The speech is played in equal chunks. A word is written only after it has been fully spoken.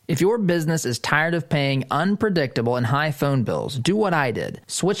If your business is tired of paying unpredictable and high phone bills, do what I did.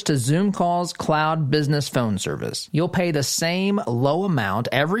 Switch to Zoom Call's cloud business phone service. You'll pay the same low amount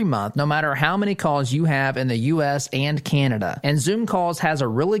every month, no matter how many calls you have in the U.S. and Canada. And Zoom Calls has a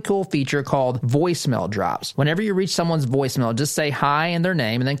really cool feature called voicemail drops. Whenever you reach someone's voicemail, just say hi and their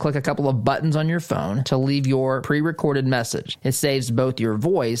name, and then click a couple of buttons on your phone to leave your pre-recorded message. It saves both your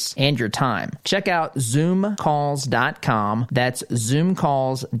voice and your time. Check out zoomcalls.com. That's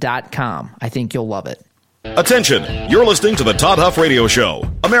zoomcalls.com. I think you'll love it. Attention, you're listening to the Todd Huff Radio Show,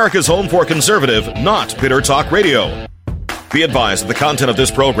 America's home for conservative, not bitter talk radio. Be advised that the content of this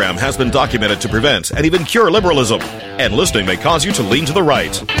program has been documented to prevent and even cure liberalism, and listening may cause you to lean to the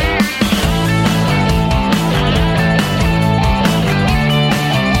right.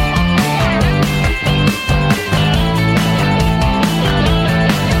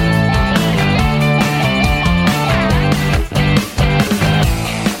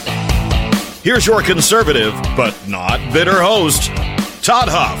 Here's your conservative, but not bitter host, Todd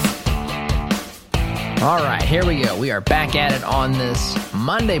Huff. All right, here we go. We are back at it on this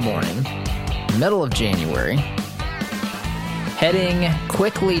Monday morning, middle of January, heading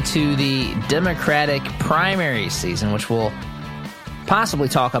quickly to the Democratic primary season, which we'll possibly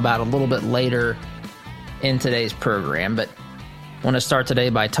talk about a little bit later in today's program. But I want to start today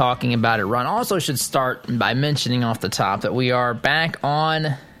by talking about Iran. Also should start by mentioning off the top that we are back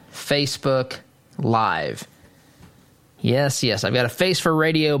on Facebook Live. Yes, I've got a face for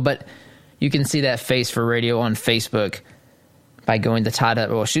radio, but you can see that face for radio on Facebook by going to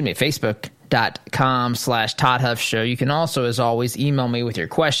Facebook.com/Todd Huff Show. You can also, as always, email me with your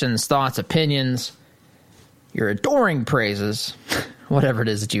questions, thoughts, opinions, your adoring praises, whatever it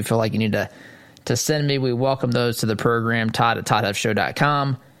is that you feel like you need to send me. We welcome those to the program,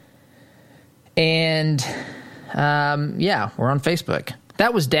 Todd@ToddHuffShow.com. And, we're on Facebook.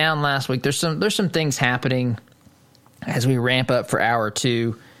 That was down last week. There's some things happening as we ramp up for hour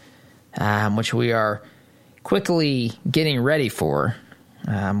two, which we are quickly getting ready for.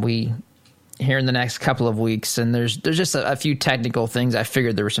 We here in the next couple of weeks, and there's just a few technical things. I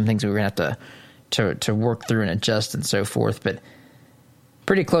figured there were some things we were going to have to work through and adjust and so forth, but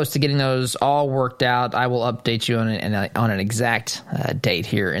pretty close to getting those all worked out. I will update you on an exact date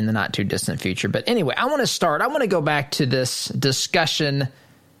here in the not too distant future. But anyway, I want to go back to this discussion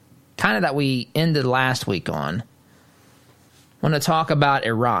kind of that we ended last week on. I want to talk about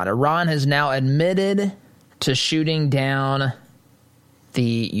Iran. Iran has now admitted to shooting down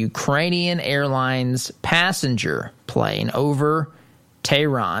the Ukrainian Airlines passenger plane over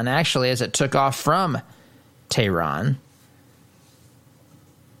Tehran, actually as it took off from Tehran,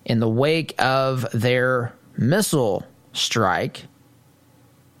 in the wake of their missile strike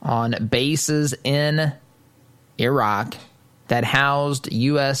on bases in Iraq that housed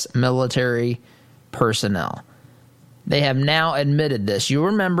U.S. military personnel. They have now admitted this. You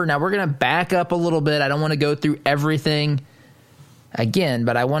remember, now we're going to back up a little bit. I don't want to go through everything again,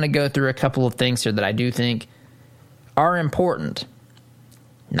 but I want to go through a couple of things here that I do think are important.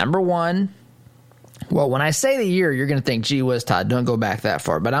 Number one, well, when I say the year, you're going to think, gee whiz, Todd, don't go back that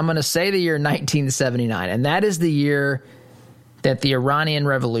far. But I'm going to say the year 1979, and that is the year that the Iranian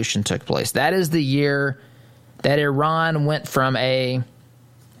Revolution took place. That is the year that Iran went from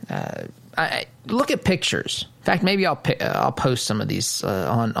look at pictures. In fact, maybe I'll post some of these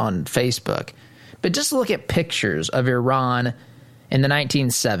on Facebook. But just look at pictures of Iran in the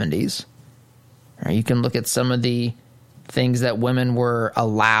 1970s. You can look at some of the things that women were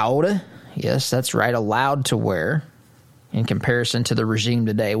allowed. Yes, that's right, allowed to wear in comparison to the regime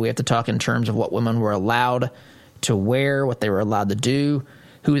today. We have to talk in terms of what women were allowed to wear, what they were allowed to do,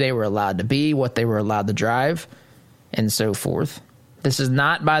 who they were allowed to be, what they were allowed to drive, and so forth. This is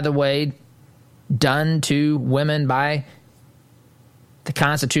not, by the way, done to women by the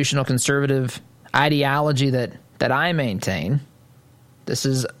constitutional conservative ideology that I maintain. This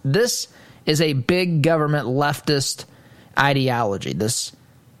is a big government leftist ideology, this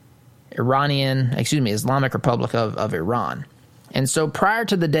Islamic Republic of Iran. And so prior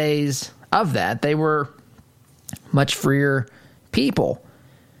to the days of that, they were much freer people.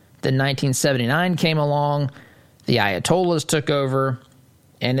 Then 1979 came along, the Ayatollahs took over,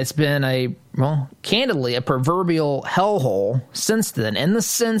 and it's been candidly, a proverbial hellhole since then, in the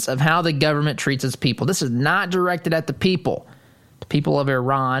sense of how the government treats its people. This is not directed at the people. The people of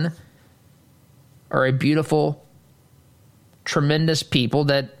Iran are a beautiful, tremendous people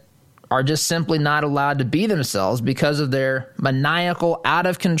that are just simply not allowed to be themselves because of their maniacal,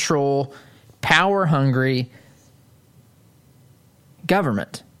 out-of-control, power-hungry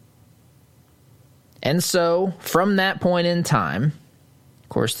government. And so, from that point in time,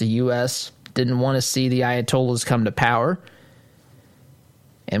 course, the U.S. didn't want to see the Ayatollahs come to power,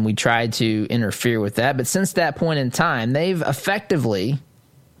 and we tried to interfere with that. But since that point in time, they've effectively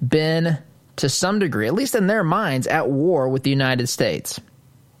been, to some degree, at least in their minds, at war with the United States.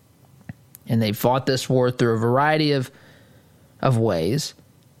 And they fought this war through a variety of ways,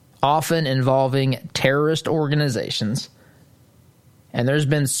 often involving terrorist organizations. And there's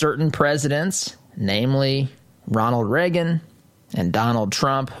been certain presidents, namely Ronald Reagan and Donald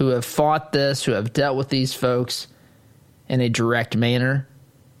Trump, who have fought this, who have dealt with these folks in a direct manner.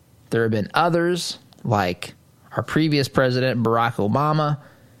 There have been others, like our previous president, Barack Obama,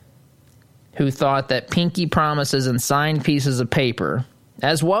 who thought that pinky promises and signed pieces of paper,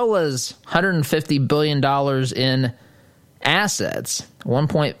 as well as $150 billion in assets,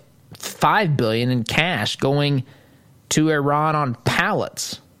 $1.5 billion in cash going to Iran on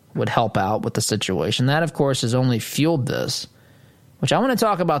pallets, would help out with the situation. That, of course, has only fueled this, which I want to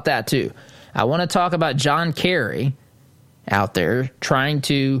talk about that too. I want to talk about John Kerry out there trying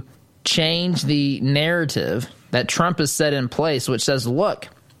to change the narrative that Trump has set in place, which says, look,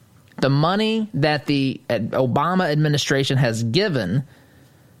 the money that the Obama administration has given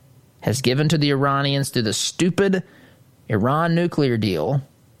to the Iranians through the stupid Iran nuclear deal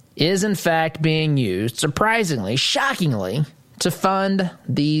is in fact being used, surprisingly, shockingly, to fund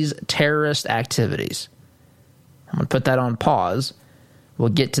these terrorist activities. I'm going to put that on pause. We'll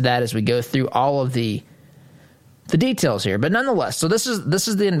get to that as we go through all of the details here. But nonetheless, so this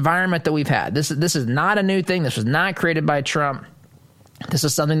is the environment that we've had. This is not a new thing. This was not created by Trump. This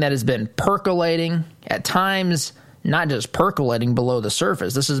is something that has been percolating, at times not just percolating below the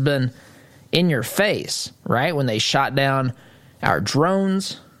surface. This has been in your face, right? When they shot down our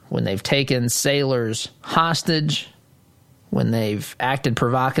drones, when they've taken sailors hostage, when they've acted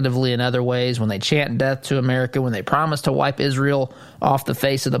provocatively in other ways, when they chant death to America, when they promise to wipe Israel off the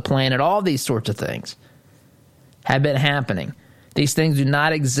face of the planet, all these sorts of things have been happening. These things do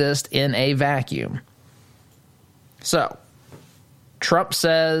not exist in a vacuum. So, Trump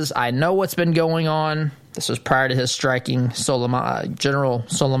says, I know what's been going on. This was prior to his striking General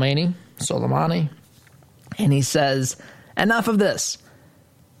Soleimani. And he says, enough of this.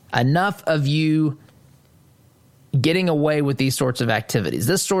 Enough of you getting away with these sorts of activities.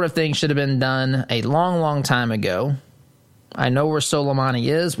 This sort of thing should have been done a long, long time ago. I know where Soleimani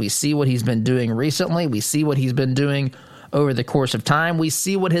is. We see what he's been doing recently. We see what he's been doing over the course of time. We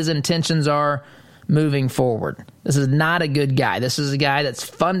see what his intentions are moving forward. This is not a good guy. This is a guy that's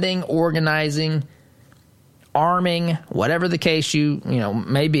funding, organizing, arming, whatever the case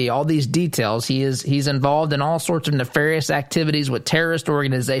may be, all these details. He's involved in all sorts of nefarious activities with terrorist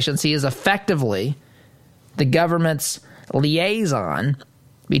organizations. He is effectively the government's liaison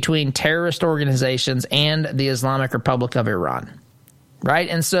between terrorist organizations and the Islamic Republic of Iran, right?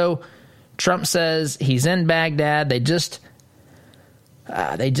 And so Trump says he's in Baghdad. They just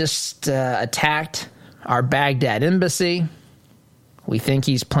attacked our Baghdad embassy. We think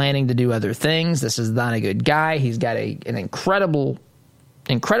he's planning to do other things. This is not a good guy. He's got an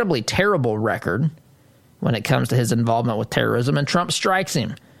incredibly terrible record when it comes to his involvement with terrorism, and Trump strikes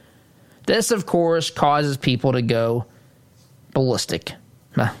him. This, of course, causes people to go ballistic,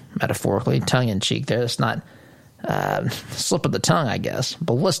 metaphorically, tongue-in-cheek there. It's not slip of the tongue, I guess.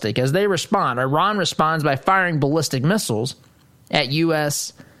 Ballistic, as they respond. Iran responds by firing ballistic missiles at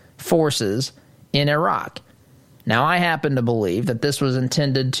U.S. forces in Iraq. Now, I happen to believe that this was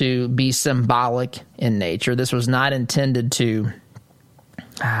intended to be symbolic in nature. This was not intended to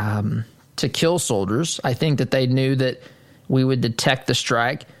kill soldiers. I think that they knew that we would detect the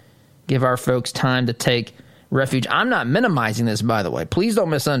strike, give our folks time to take refuge. I'm not minimizing this, by the way. Please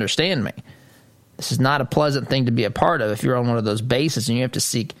don't misunderstand me. This is not a pleasant thing to be a part of if you're on one of those bases and you have to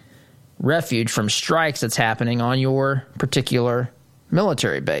seek refuge from strikes that's happening on your particular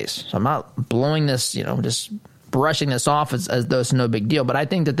military base. So I'm not blowing this, just brushing this off as though it's no big deal. But I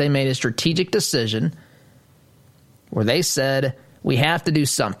think that they made a strategic decision where they said, we have to do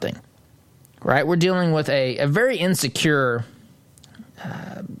something, right? We're dealing with a very insecure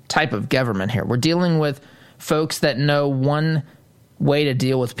type of government here. We're dealing with folks that know one way to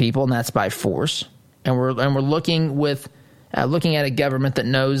deal with people, and that's by force. And we're looking at a government that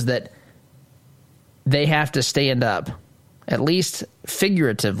knows that they have to stand up, at least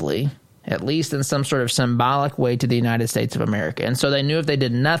figuratively, at least in some sort of symbolic way, to the United States of America. And so they knew if they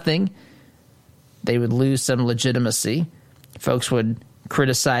did nothing, they would lose some legitimacy. Folks would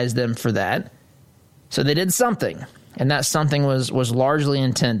criticize them for that. So they did something, and that something was largely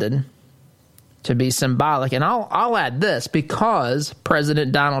intended to be symbolic. And I'll add this, because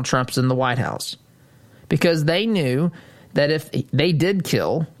President Donald Trump's in the White House, because they knew that if they did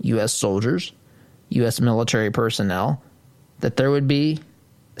kill U.S. soldiers, U.S. military personnel, that there would be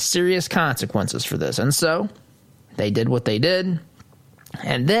serious consequences for this. And so they did what they did.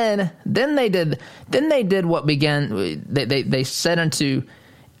 And then they did what began. They set into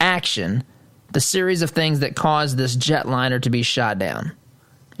action the series of things that caused this jetliner to be shot down.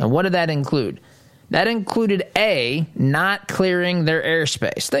 And what did that include? That included not clearing their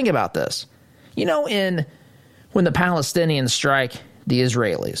airspace. Think about this. You know, when the Palestinians strike the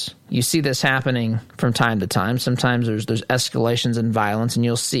Israelis, you see this happening from time to time. Sometimes there's escalations in violence, and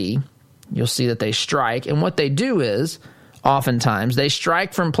you'll see that they strike. And what they do is, oftentimes, they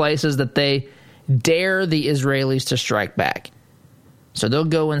strike from places that they dare the Israelis to strike back. So they'll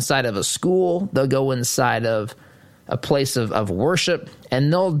go inside of a school, they'll go inside of a place of worship,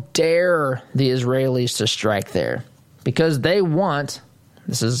 and they'll dare the Israelis to strike there because they want,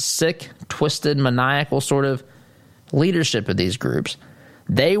 this is sick, twisted, maniacal sort of leadership of these groups,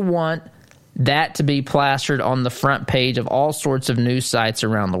 they want that to be plastered on the front page of all sorts of news sites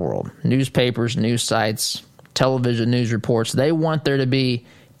around the world. Newspapers, news sites, television news reports. They want there to be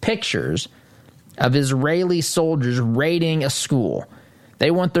pictures of Israeli soldiers raiding a school.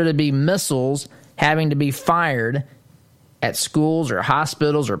 They want there to be missiles having to be fired at schools or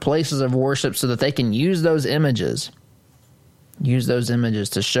hospitals or places of worship so that they can use those images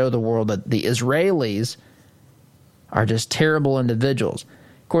to show the world that the Israelis are just terrible individuals.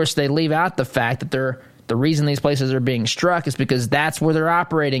 Of course, they leave out the fact that the reason these places are being struck is because that's where they're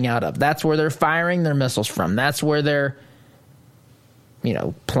operating out of. That's where they're firing their missiles from. That's where they're,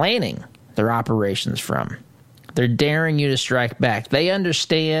 planning their operations from. They're daring you to strike back. They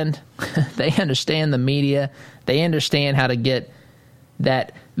understand. They understand the media. They understand how to get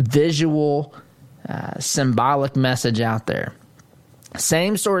that visual, symbolic message out there.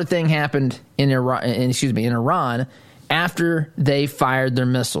 Same sort of thing happened in Iran after they fired their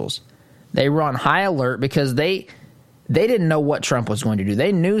missiles. They were on high alert because they didn't know what Trump was going to do.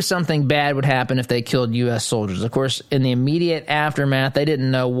 They knew something bad would happen if they killed U.S. soldiers. Of course, in the immediate aftermath, they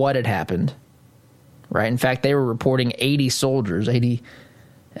didn't know what had happened. Right? In fact, they were reporting 80 soldiers, 80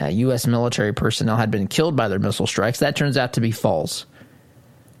 U.S. military personnel had been killed by their missile strikes. That turns out to be false.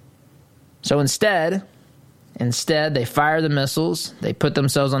 So instead, they fire the missiles. They put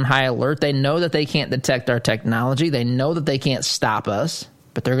themselves on high alert. They know that they can't detect our technology. They know that they can't stop us,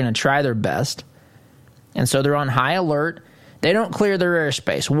 but they're going to try their best. And so they're on high alert. They don't clear their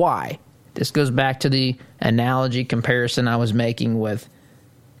airspace. Why? This goes back to the analogy comparison I was making with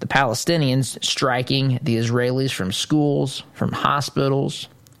the Palestinians striking the Israelis from schools, from hospitals,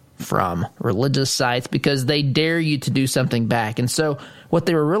 from religious sites, because they dare you to do something back. And so what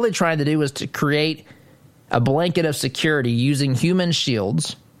they were really trying to do was to create a blanket of security using human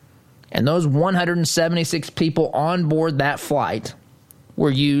shields. And those 176 people on board that flight were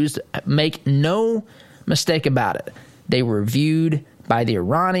used, make no mistake about it. They were viewed by the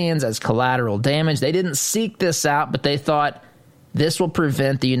Iranians as collateral damage. They didn't seek this out, but they thought, this will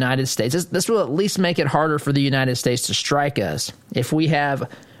prevent the United States. This will at least make it harder for the United States to strike us if we have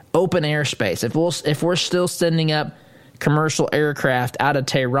open airspace. If we're still sending up commercial aircraft out of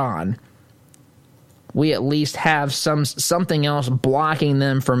Tehran, we at least have something else blocking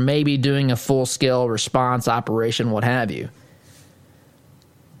them from maybe doing a full-scale response operation, what have you.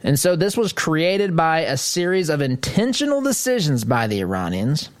 And so this was created by a series of intentional decisions by the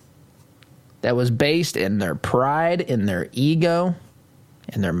Iranians that was based in their pride, in their ego,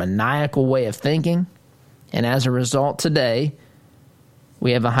 in their maniacal way of thinking. And as a result, today,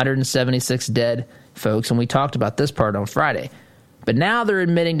 we have 176 dead folks, and we talked about this part on Friday. But now they're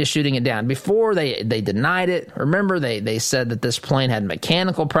admitting to shooting it down. Before, they denied it. Remember, they said that this plane had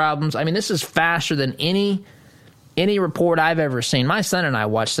mechanical problems. I mean, this is faster than any report I've ever seen. My son and I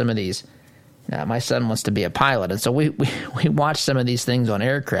watched some of these. My son wants to be a pilot, and so we watch some of these things on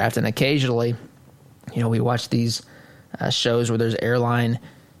aircraft, and occasionally, we watch these shows where there's airline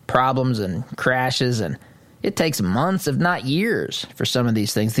problems and crashes, and it takes months, if not years, for some of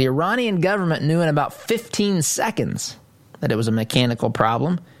these things. The Iranian government knew in about 15 seconds that it was a mechanical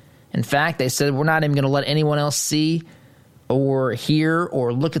problem. In fact, they said, we're not even going to let anyone else see or hear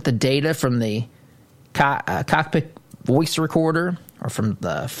or look at the data from the cockpit voice recorder or from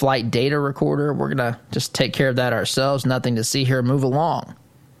the flight data recorder. We're going to just take care of that ourselves. Nothing to see here. Move along.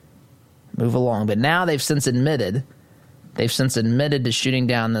 But now they've since admitted to shooting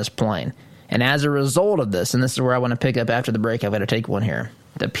down this plane. And as a result of this, and this is where I want to pick up after the break, I've got to take one here.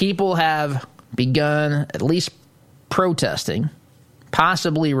 The people have begun at least protesting,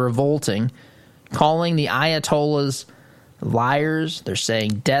 possibly revolting, calling the Ayatollahs liars. They're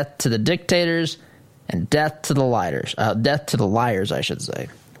saying death to the dictators. And death to the liars. Death to the liars, I should say.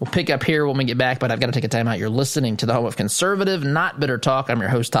 We'll pick up here when we get back, but I've got to take a time out. You're listening to the home of conservative, not bitter talk. I'm your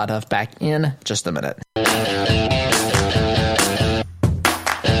host, Todd Huff, back in just a minute.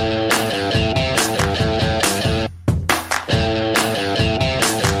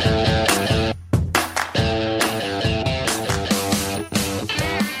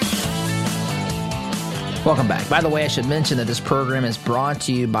 Welcome back. By the way, I should mention that this program is brought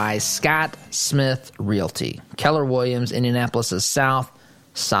to you by Scott Smith Realty. Keller Williams, Indianapolis' south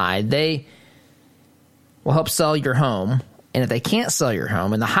side. They will help sell your home. And if they can't sell your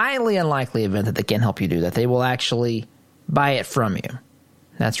home, in the highly unlikely event that they can't help you do that, they will actually buy it from you.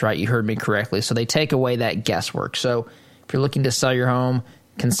 That's right. You heard me correctly. So they take away that guesswork. So if you're looking to sell your home,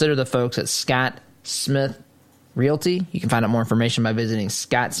 consider the folks at Scott Smith Realty. You can find out more information by visiting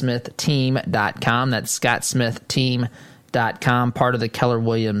scottsmithteam.com. That's scottsmithteam.com, part of the Keller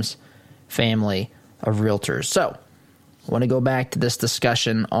Williams family of realtors. So I want to go back to this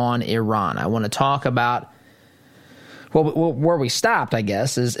discussion on Iran. I want to talk about, well, where we stopped, I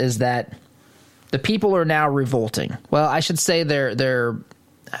guess, is that the people are now revolting. Well, I should say they're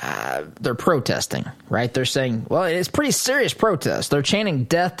protesting, right? They're saying, well, it's pretty serious protest. They're chanting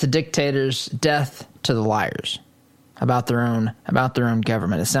death to dictators, death to the liars about their own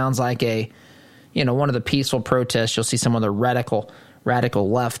government. It sounds like one of the peaceful protests you'll see some of the radical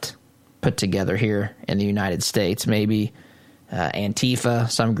left put together here in the United States, maybe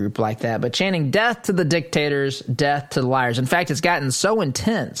Antifa, some group like that, but chanting death to the dictators, death to the liars. In fact, it's gotten so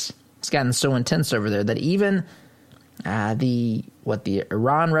intense over there that even the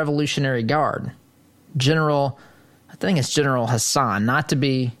Iran Revolutionary Guard, General Hassan, not to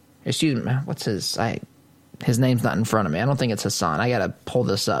be, excuse me, what's his name's not in front of me. I don't think it's Hassan. I got to pull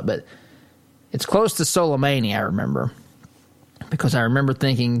this up, but it's close to Soleimani, I remember, because I remember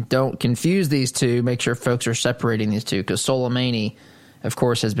thinking, don't confuse these two. Make sure folks are separating these two, because Soleimani, of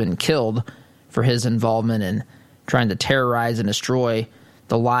course, has been killed for his involvement in trying to terrorize and destroy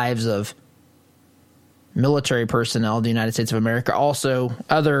the lives of military personnel of the United States of America, also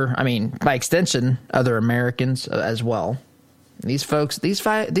by extension, other Americans as well. These folks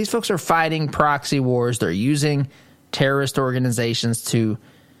are fighting proxy wars. They're using terrorist organizations to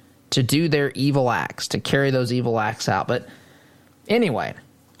do their evil acts, to carry those evil acts out. But anyway,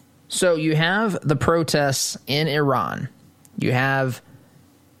 so you have the protests in Iran. You have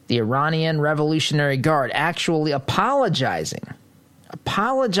the Iranian Revolutionary Guard actually apologizing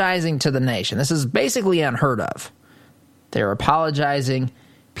to the nation. This is basically unheard of. They're apologizing.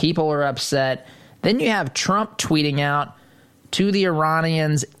 People are upset. Then you have Trump tweeting out to the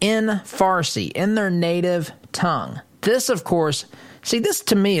Iranians in Farsi, in their native tongue. This, of course, this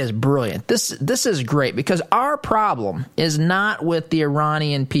to me is brilliant. This is great, because our problem is not with the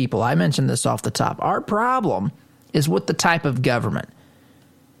Iranian people. I mentioned this off the top. Our problem is with the type of government.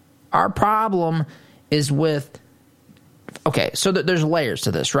 Our problem is with, so there's layers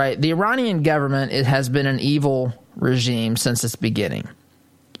to this, right? The Iranian government, it has been an evil regime since its beginning.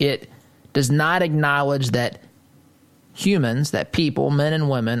 It does not acknowledge that humans, that people, men and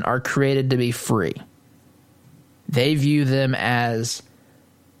women, are created to be free. They view them as,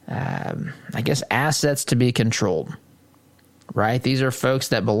 assets to be controlled, right? These are folks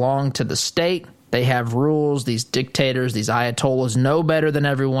that belong to the state. They have rules. These dictators, these ayatollahs know better than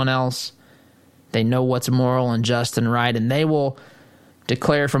everyone else. They know what's moral and just and right, and they will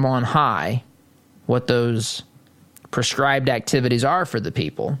declare from on high what those prescribed activities are for the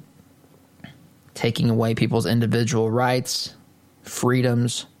people, taking away people's individual rights,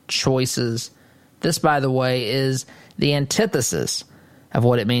 freedoms, choices. This, by the way, is the antithesis of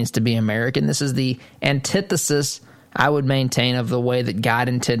what it means to be American. This is the antithesis, I would maintain, of the way that God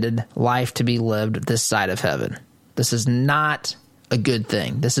intended life to be lived this side of heaven. This is not a good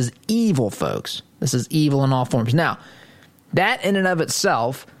thing. This is evil, folks. This is evil in all forms. Now, that in and of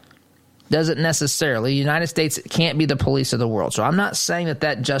itself doesn't necessarily, the United States can't be the police of the world. So I'm not saying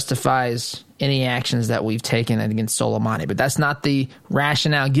that justifies any actions that we've taken against Soleimani, but that's not the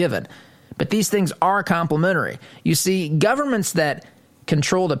rationale given. But these things are complementary. You see, governments that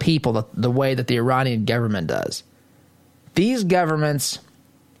control the people the way that the Iranian government does, these governments,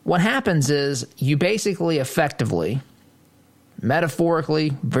 what happens is you basically effectively,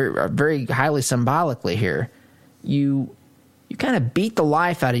 metaphorically, very, very highly symbolically here, you kind of beat the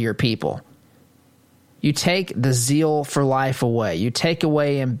life out of your people. You take the zeal for life away. You take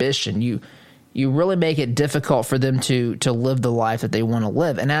away ambition. You really make it difficult for them to live the life that they want to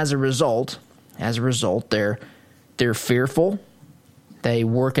live. And as a result, they're fearful. They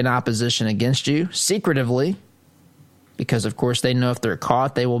work in opposition against you secretively, because of course they know if they're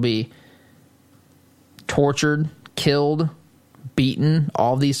caught, they will be tortured, killed, beaten,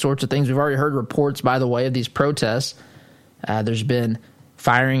 all these sorts of things. We've already heard reports, by the way, of these protests. There's been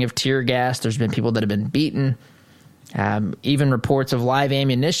firing of tear gas. There's been people that have been beaten. Even reports of live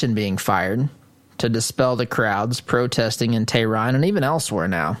ammunition being fired to dispel the crowds protesting in Tehran and even elsewhere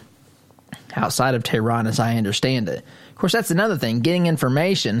now, outside of Tehran as I understand it. Of course, that's another thing. Getting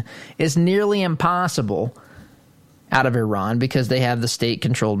information is nearly impossible out of Iran because they have the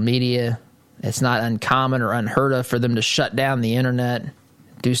state-controlled media. It's not uncommon or unheard of for them to shut down the internet,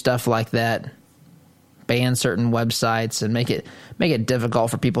 do stuff like that, ban certain websites, and make it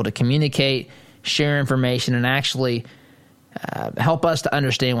difficult for people to communicate, share information, and actually help us to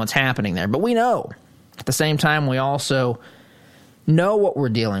understand what's happening there. But we know. At the same time, we also know what we're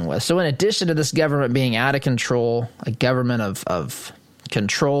dealing with. So in addition to this government being out of control, a government of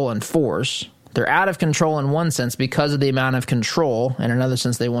control and force, they're out of control in one sense because of the amount of control, and in another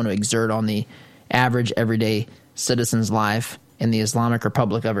sense they want to exert on the average everyday citizen's life in the Islamic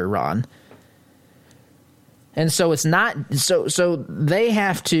Republic of Iran. And so it's not so they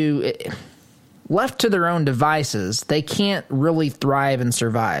have to, left to their own devices, they can't really thrive and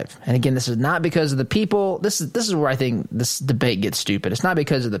survive. And again, this is not because of the people. This is where I think this debate gets stupid. It's not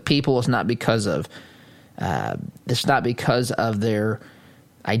because of the people. It's not because of their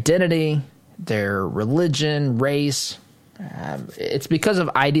identity, their religion, race. It's because of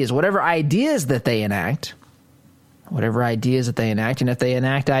ideas. Whatever ideas that they enact, and if they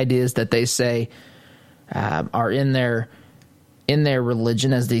enact ideas that they say are in their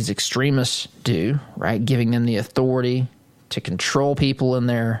religion, as these extremists do, right, giving them the authority to control people in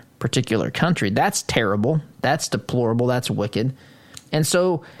their particular country, that's terrible, that's deplorable, that's wicked. And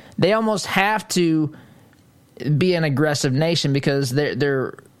so they almost have to be an aggressive nation because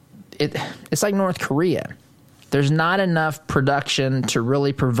it's like North Korea. There's not enough production to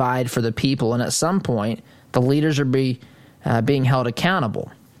really provide for the people, and at some point, the leaders are being held accountable.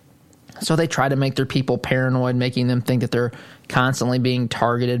 So they try to make their people paranoid, making them think that they're constantly being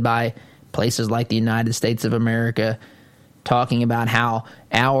targeted by places like the United States of America, talking about how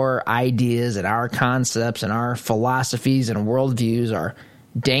our ideas and our concepts and our philosophies and worldviews are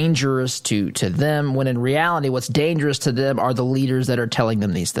dangerous to them, when in reality what's dangerous to them are the leaders that are telling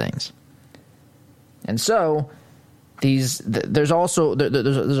them these things. And so there's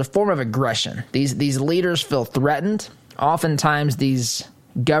a form of aggression. These leaders feel threatened. Oftentimes these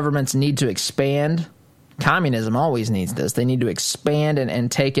governments need to expand. Communism always needs this. They need to expand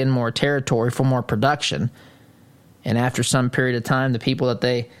and take in more territory for more production. And after some period of time, the people that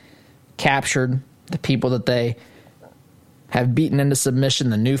they captured, the people that they have beaten into submission,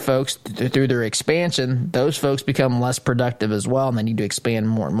 the new folks, through their expansion, those folks become less productive as well, and they need to expand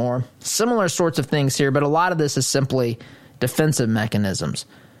more and more. Similar sorts of things here, but a lot of this is simply defensive mechanisms,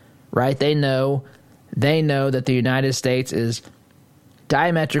 right? They know that the United States is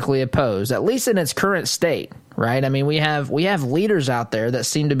diametrically opposed, at least in its current state, right? I mean, we have leaders out there that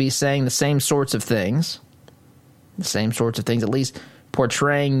seem to be saying the same sorts of things, at least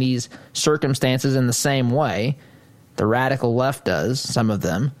portraying these circumstances in the same way. The radical left does, some of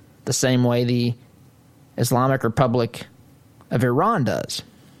them, the same way the Islamic Republic of Iran does.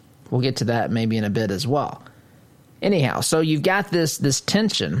 We'll get to that maybe in a bit as well. Anyhow, so you've got this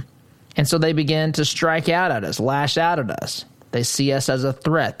tension, and so they begin to strike out at us, lash out at us. They see us as a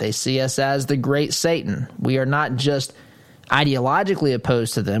threat. They see us as the great Satan. We are not just ideologically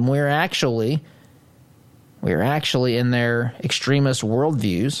opposed to them. We're actually in their extremist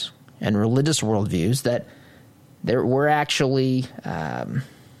worldviews and religious worldviews that we're actually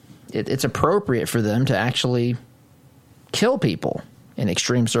it's appropriate for them to actually kill people in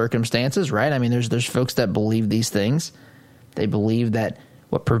extreme circumstances, right? I mean, there's folks that believe these things. They believe that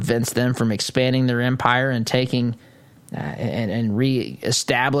what prevents them from expanding their empire and taking and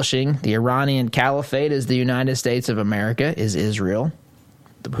re-establishing the Iranian caliphate as the United States of America is Israel,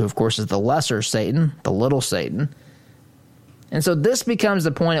 who, of course, is the lesser Satan, the little Satan. And so this becomes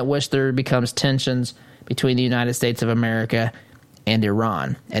the point at which there becomes tensions between the United States of America and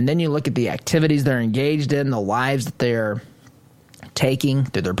Iran. And then you look at the activities they're engaged in, the lives that they're taking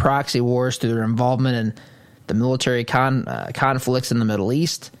through their proxy wars, through their involvement in the military conflicts in the Middle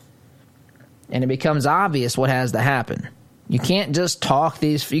East. And it becomes obvious what has to happen. You can't just talk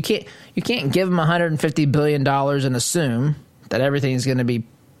these. You can't give them $150 billion and assume that everything's going to be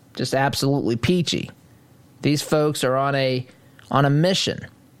just absolutely peachy. These folks are on a mission.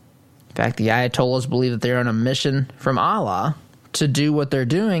 In fact, the Ayatollahs believe that they're on a mission from Allah to do what they're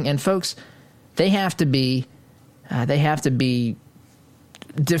doing. And folks, they have to be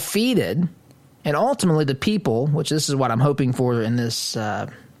defeated, and ultimately the people, which this is what I'm hoping for in this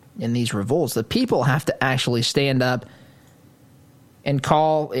in these revolts. The people have to actually stand up and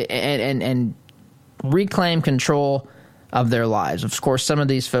call and reclaim control of their lives. Of course, some of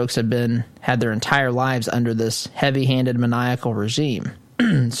these folks had their entire lives under this heavy-handed maniacal regime.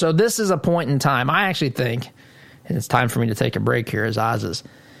 So this is a point in time. I actually think, and it's time for me to take a break here, as Oz has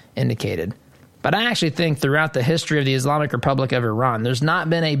indicated, but I actually think throughout the history of the Islamic Republic of Iran, there's not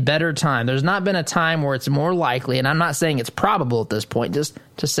been a better time. There's not been a time where it's more likely, and I'm not saying it's probable at this point, just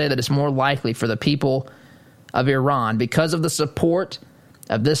to say that it's more likely for the people of Iran, because of the support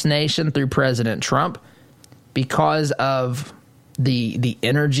of this nation through President Trump, because of the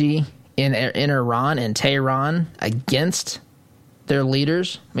energy in Iran and Tehran against their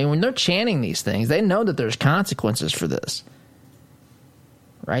leaders. I mean, when they're chanting these things, they know that there's consequences for this,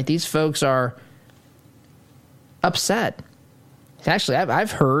 right? These folks are upset. Actually,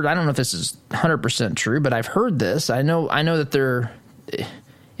 I've heard, I don't know if this is 100% true, but I've heard this. I know that they're,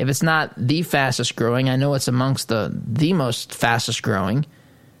 if it's not the fastest growing, I know it's amongst the most fastest growing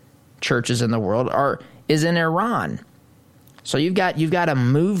churches in the world is in Iran. So you've got a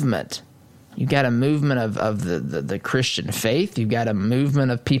movement. You've got a movement of the Christian faith. You've got a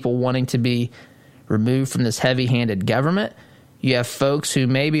movement of people wanting to be removed from this heavy-handed government. You have folks who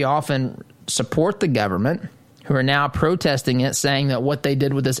maybe often support the government who are now protesting it, saying that what they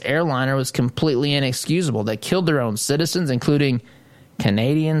did with this airliner was completely inexcusable. They killed their own citizens, including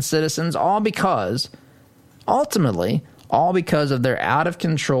Canadian citizens, all because of their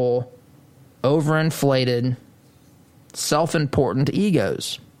out-of-control, overinflated, self-important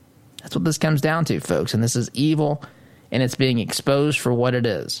egos. That's what this comes down to, folks, and this is evil, and it's being exposed for what it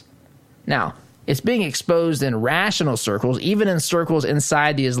is. Now, it's being exposed in rational circles, even in circles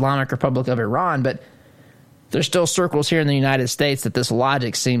inside the Islamic Republic of Iran, but there's still circles here in the United States that this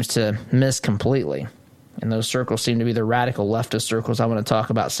logic seems to miss completely, and those circles seem to be the radical leftist circles. I want to talk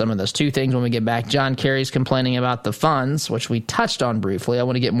about some of those. Two things when we get back. John Kerry's complaining about the funds, which we touched on briefly. I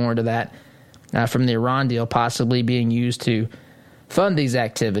want to get more into that from the Iran deal possibly being used to fund these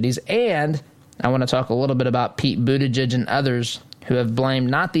activities. And I want to talk a little bit about Pete Buttigieg and others who have blamed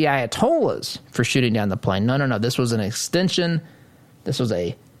not the Ayatollahs for shooting down the plane. No. This was an extension. This was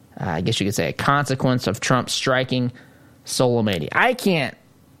I guess you could say, a consequence of Trump striking Soleimani. I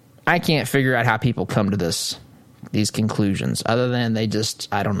can't figure out how people come to these conclusions other than they just,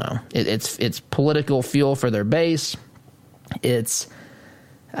 I don't know. It's political fuel for their base. It's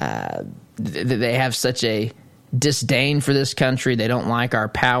they have such a disdain for this country. They don't like our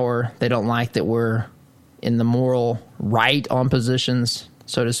power. They don't like that we're in the moral right on positions,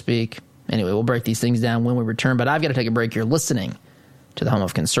 so to speak. Anyway, we'll break these things down when we return, but I've got to take a break. You're listening to the home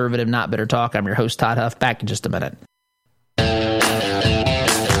of conservative, not bitter talk. I'm your host, Todd Huff. Back in just a minute.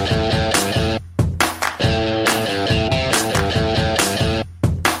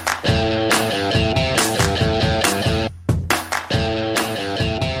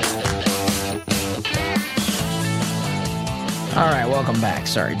 All right, welcome back.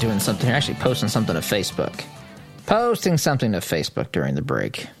 Sorry, doing something here. Actually posting something to Facebook. Posting something to Facebook during the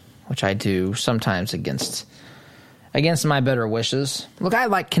break, which I do sometimes against my better wishes. Look, I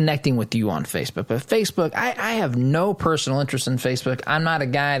like connecting with you on Facebook, but Facebook, I have no personal interest in Facebook. I'm not a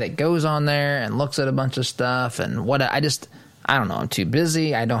guy that goes on there and looks at a bunch of stuff and I don't know. I'm too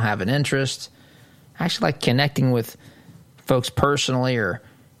busy. I don't have an interest. I actually like connecting with folks personally or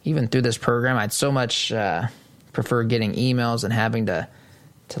even through this program. I'd so much prefer getting emails and having to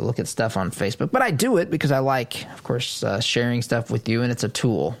look at stuff on Facebook. But I do it because I like, of course, sharing stuff with you, and it's a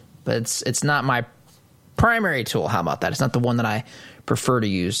tool. But it's not my primary tool. How about that? It's not the one that I prefer to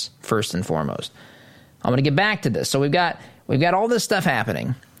use first and foremost. I'm going to get back to this. So we've got all this stuff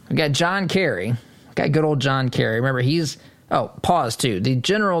happening. We've got John Kerry. We've got good old John Kerry. Remember, pause too. The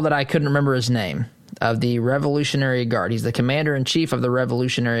general that I couldn't remember his name of the Revolutionary Guard. He's the commander-in-chief of the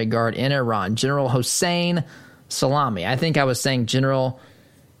Revolutionary Guard in Iran, General Hossein Salami. I think I was saying General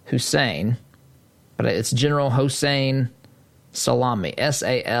Hussein, but it's General Hossein Salami,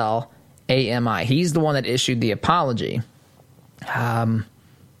 S-A-L-A-M-I. He's the one that issued the apology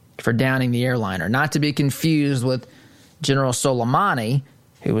for downing the airliner, not to be confused with General Soleimani,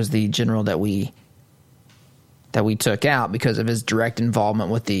 who was the general that we took out because of his direct involvement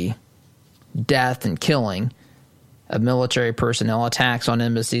with the death and killing of military personnel, attacks on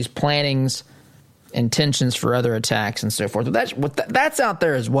embassies, plannings, intentions for other attacks, and so forth. But that's out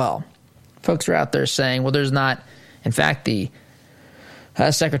there as well. Folks are out there saying, well, there's not. In fact, the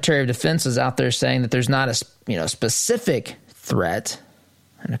Secretary of Defense is out there saying that there's not a specific threat.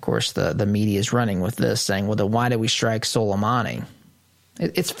 And of course, the media is running with this, saying, well, then why did we strike Soleimani?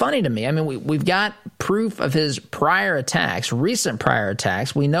 It's funny to me. I mean, we've got proof of his prior attacks, recent prior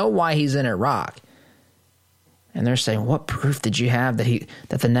attacks. We know why he's in Iraq. And they're saying, what proof did you have that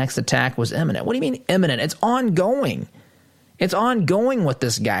the next attack was imminent? What do you mean imminent? It's ongoing. It's ongoing what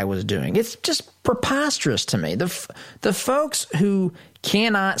this guy was doing. It's just preposterous to me. The folks who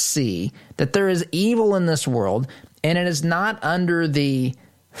cannot see that there is evil in this world, and it is not under the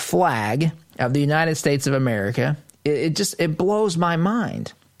flag of the United States of America, it blows my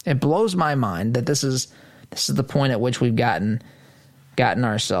mind. It blows my mind that this is the point at which we've gotten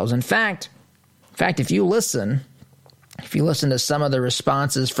ourselves. In fact, if you listen to some of the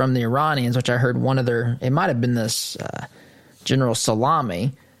responses from the Iranians, which I heard it might have been this General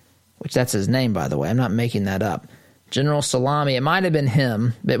Salami, which that's his name, by the way. I'm not making that up. General Salami, it might have been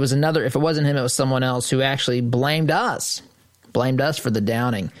him. But if it wasn't him, it was someone else who actually blamed us for the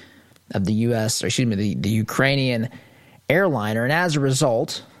downing of the the Ukrainian airliner. And as a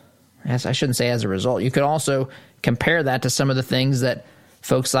result, I shouldn't say as a result, you could also compare that to some of the things that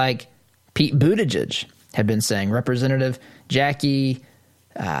folks like Pete Buttigieg have been saying. Representative Jackie,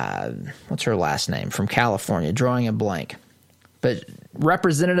 what's her last name, from California, drawing a blank. But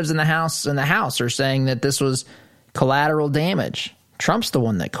representatives in the House are saying that this was collateral damage. Trump's the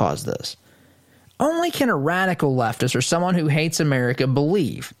one that caused this. Only can a radical leftist or someone who hates America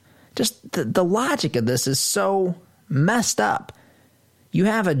believe. Just the logic of this is so messed up. You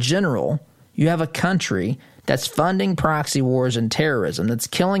have a general, you have a country that's funding proxy wars and terrorism, that's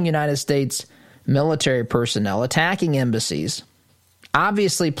killing United States military personnel, attacking embassies,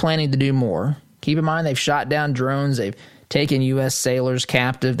 obviously planning to do more. Keep in mind, they've shot down drones, they've taken U.S. sailors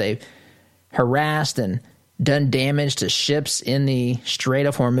captive, they've harassed and done damage to ships in the Strait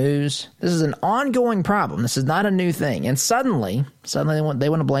of Hormuz. This is an ongoing problem. This is not a new thing. And suddenly they want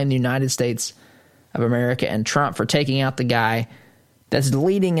to blame the United States of America and Trump for taking out the guy that's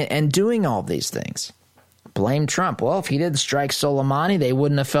leading and doing all these things. Blame Trump. Well, if he didn't strike Soleimani, they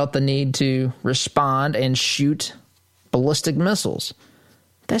wouldn't have felt the need to respond and shoot ballistic missiles.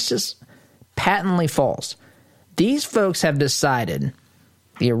 That's just patently false. These folks have decided,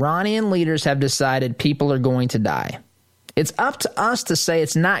 the Iranian leaders have decided people are going to die. It's up to us to say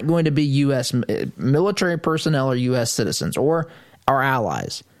it's not going to be U.S. military personnel or U.S. citizens or our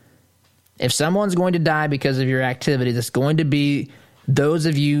allies. If someone's going to die because of your activities, it's going to be those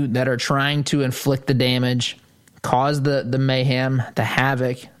of you that are trying to inflict the damage, cause the mayhem, the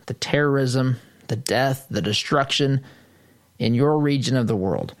havoc, the terrorism, the death, the destruction in your region of the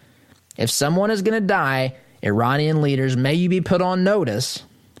world. If someone is going to die, Iranian leaders, may you be put on notice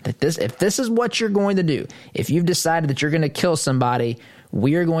that if this is what you're going to do, if you've decided that you're going to kill somebody,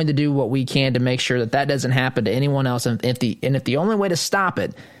 we are going to do what we can to make sure that doesn't happen to anyone else. And if the only way to stop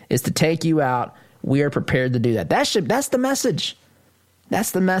it is to take you out, we are prepared to do that. That's the message.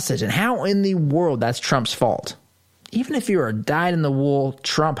 That's the message. And how in the world that's Trump's fault? Even if you're a dyed-in-the-wool,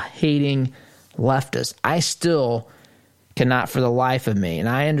 Trump-hating leftist, I still cannot for the life of me, and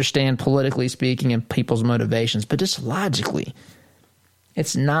I understand politically speaking and people's motivations, but just logically,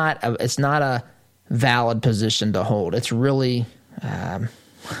 it's not a valid position to hold. It's really,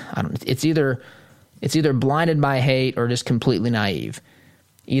 it's either blinded by hate or just completely naive.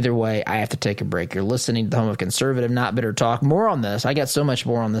 Either way, I have to take a break. You're listening to the home of conservative, not bitter talk. More on this. I got so much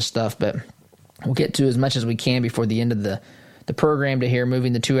more on this stuff, but we'll get to as much as we can before the end of the program to here,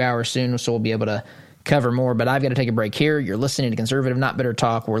 moving to 2 hours soon, so we'll be able to cover more. But I've got to take a break here. You're listening to Conservative, Not Bitter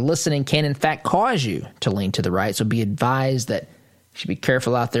Talk, where listening can, in fact, cause you to lean to the right. So be advised that you should be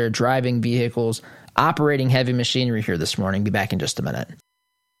careful out there driving vehicles, operating heavy machinery here this morning. Be back in just a minute.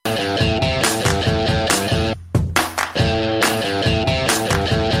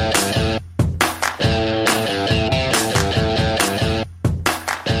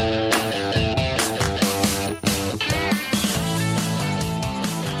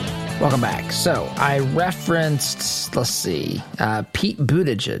 Welcome back. So I referenced, Pete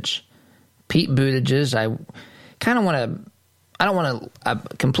Buttigieg. I kind of want to, I don't want to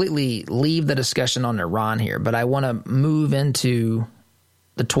completely leave the discussion on Iran here, but I want to move into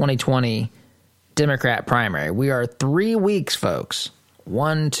the 2020 Democrat primary. We are 3 weeks, folks.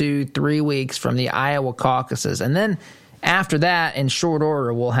 1, 2, 3 weeks from the Iowa caucuses. And then after that, in short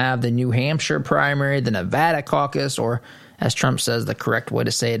order, we'll have the New Hampshire primary, the Nevada caucus, or as Trump says, the correct way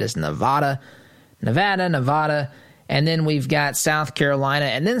to say it is Nevada. And then we've got South Carolina,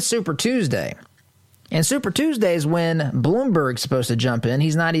 and then Super Tuesday. And Super Tuesday is when Bloomberg's supposed to jump in.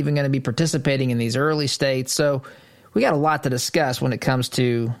 He's not even going to be participating in these early states. So we got a lot to discuss when it comes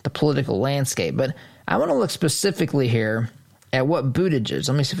to the political landscape. But I want to look specifically here at what Buttigieg,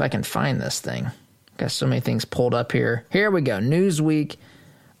 let me see if I can find this thing, Got so many things pulled up here. Here we go. Newsweek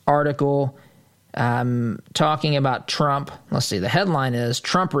article talking about Trump. Let's see. The headline is,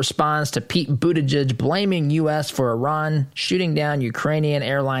 Trump responds to Pete Buttigieg blaming U.S. for Iran shooting down Ukrainian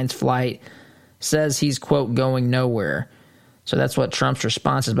Airlines flight. Says he's, quote, going nowhere. So that's what Trump's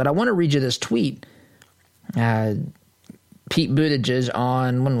response is. But I want to read you this tweet. Pete Buttigieg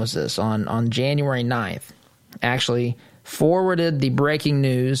on, when was this? On January 9th, actually forwarded the breaking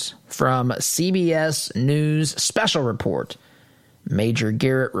news from CBS News special report. Major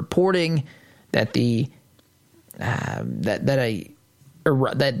Garrett reporting that the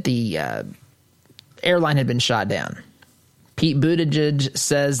airline had been shot down. Pete Buttigieg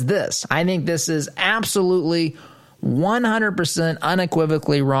says this: I think this is absolutely 100%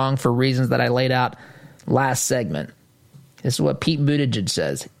 unequivocally wrong for reasons that I laid out last segment. This is what Pete Buttigieg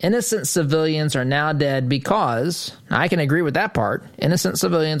says. Innocent civilians are now dead because, I can agree with that part, innocent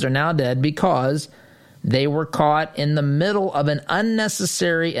civilians are now dead because they were caught in the middle of an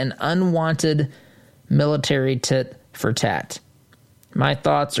unnecessary and unwanted military tit for tat. My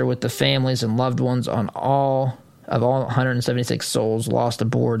thoughts are with the families and loved ones on all 176 souls lost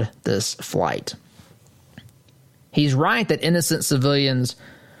aboard this flight. He's right that innocent civilians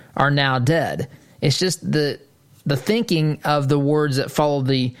are now dead. It's just the thinking of the words that follow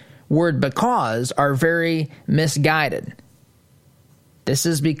the word because are very misguided. This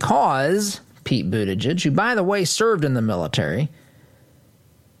is because Pete Buttigieg, who, by the way, served in the military.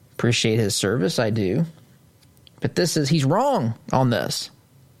 Appreciate his service, I do. But he's wrong on this.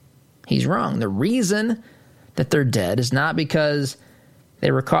 He's wrong. The reason that they're dead is not because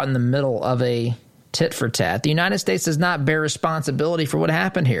they were caught in the middle of a tit for tat. The United States does not bear responsibility for what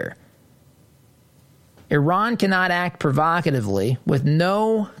happened here. Iran cannot act provocatively with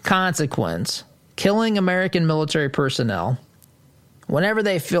no consequence, killing American military personnel whenever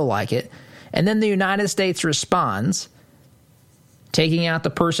they feel like it. And then the United States responds, taking out the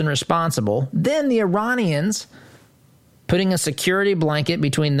person responsible. Then the Iranians putting a security blanket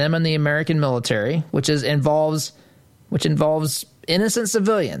between them and the American military, which involves innocent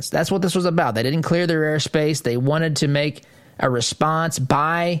civilians. That's what this was about. They didn't clear their airspace. They wanted to make a response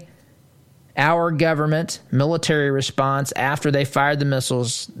by our government, military response, after they fired the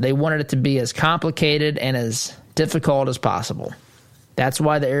missiles. They wanted it to be as complicated and as difficult as possible. That's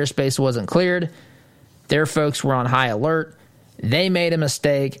why the airspace wasn't cleared. Their folks were on high alert. They made a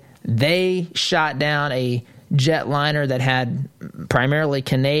mistake. They shot down a jetliner that had primarily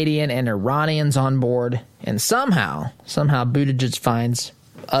Canadian and Iranians on board. And somehow Buttigieg finds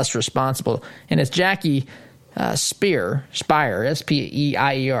us responsible. And it's Jackie Speier,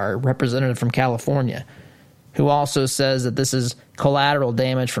 S-P-E-I-E-R, representative from California, who also says that this is collateral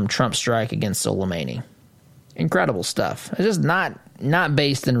damage from Trump's strike against Soleimani. Incredible stuff. It's just not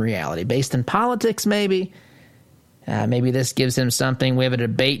based in reality. Based in politics, maybe. Maybe this gives him something. We have a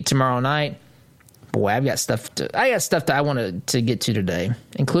debate tomorrow night. Boy, I got stuff that I wanted to get to today,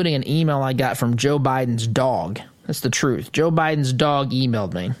 including an email I got from Joe Biden's dog. That's the truth. Joe Biden's dog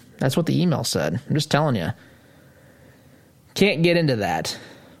emailed me. That's what the email said. I'm just telling you. Can't get into that.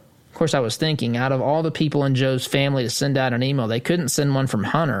 Of course, I was thinking, out of all the people in Joe's family to send out an email, they couldn't send one from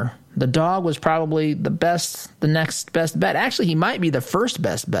Hunter. The dog was probably the next best bet. Actually, he might be the first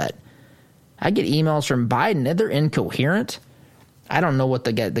best bet. I get emails from Biden. They're incoherent. I don't know what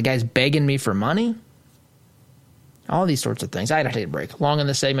the guy's begging me for money. All these sorts of things. I got to take a break. Long in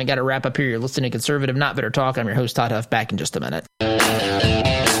this segment. Got to wrap up here. You're listening to Conservative Not Bitter Talk. I'm your host, Todd Huff. Back in just a minute.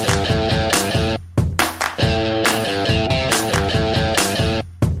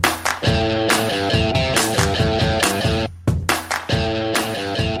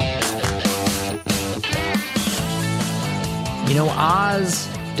 You know, Oz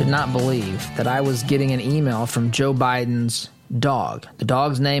did not believe that I was getting an email from Joe Biden's dog. The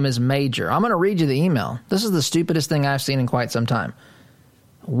dog's name is Major. I'm going to read you the email. This is the stupidest thing I've seen in quite some time.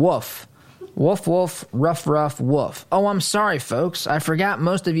 Woof. Woof, woof, rough, rough, woof. Oh, I'm sorry, folks. I forgot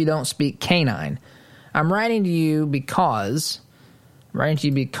most of you don't speak canine. I'm writing to you because,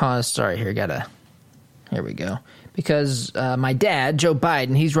 sorry, here we go. Because my dad, Joe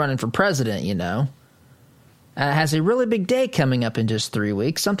Biden, he's running for president, you know. Has a really big day coming up in just 3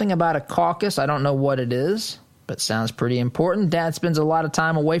 weeks. Something about a caucus. I don't know what it is, but sounds pretty important. Dad spends a lot of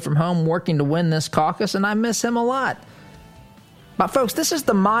time away from home working to win this caucus, and I miss him a lot. But, folks, this is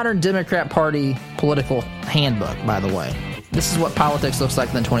the modern Democrat Party political handbook, by the way. This is what politics looks like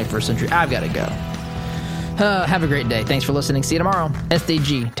in the 21st century. I've got to go. Have a great day. Thanks for listening. See you tomorrow.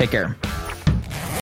 SDG. Take care.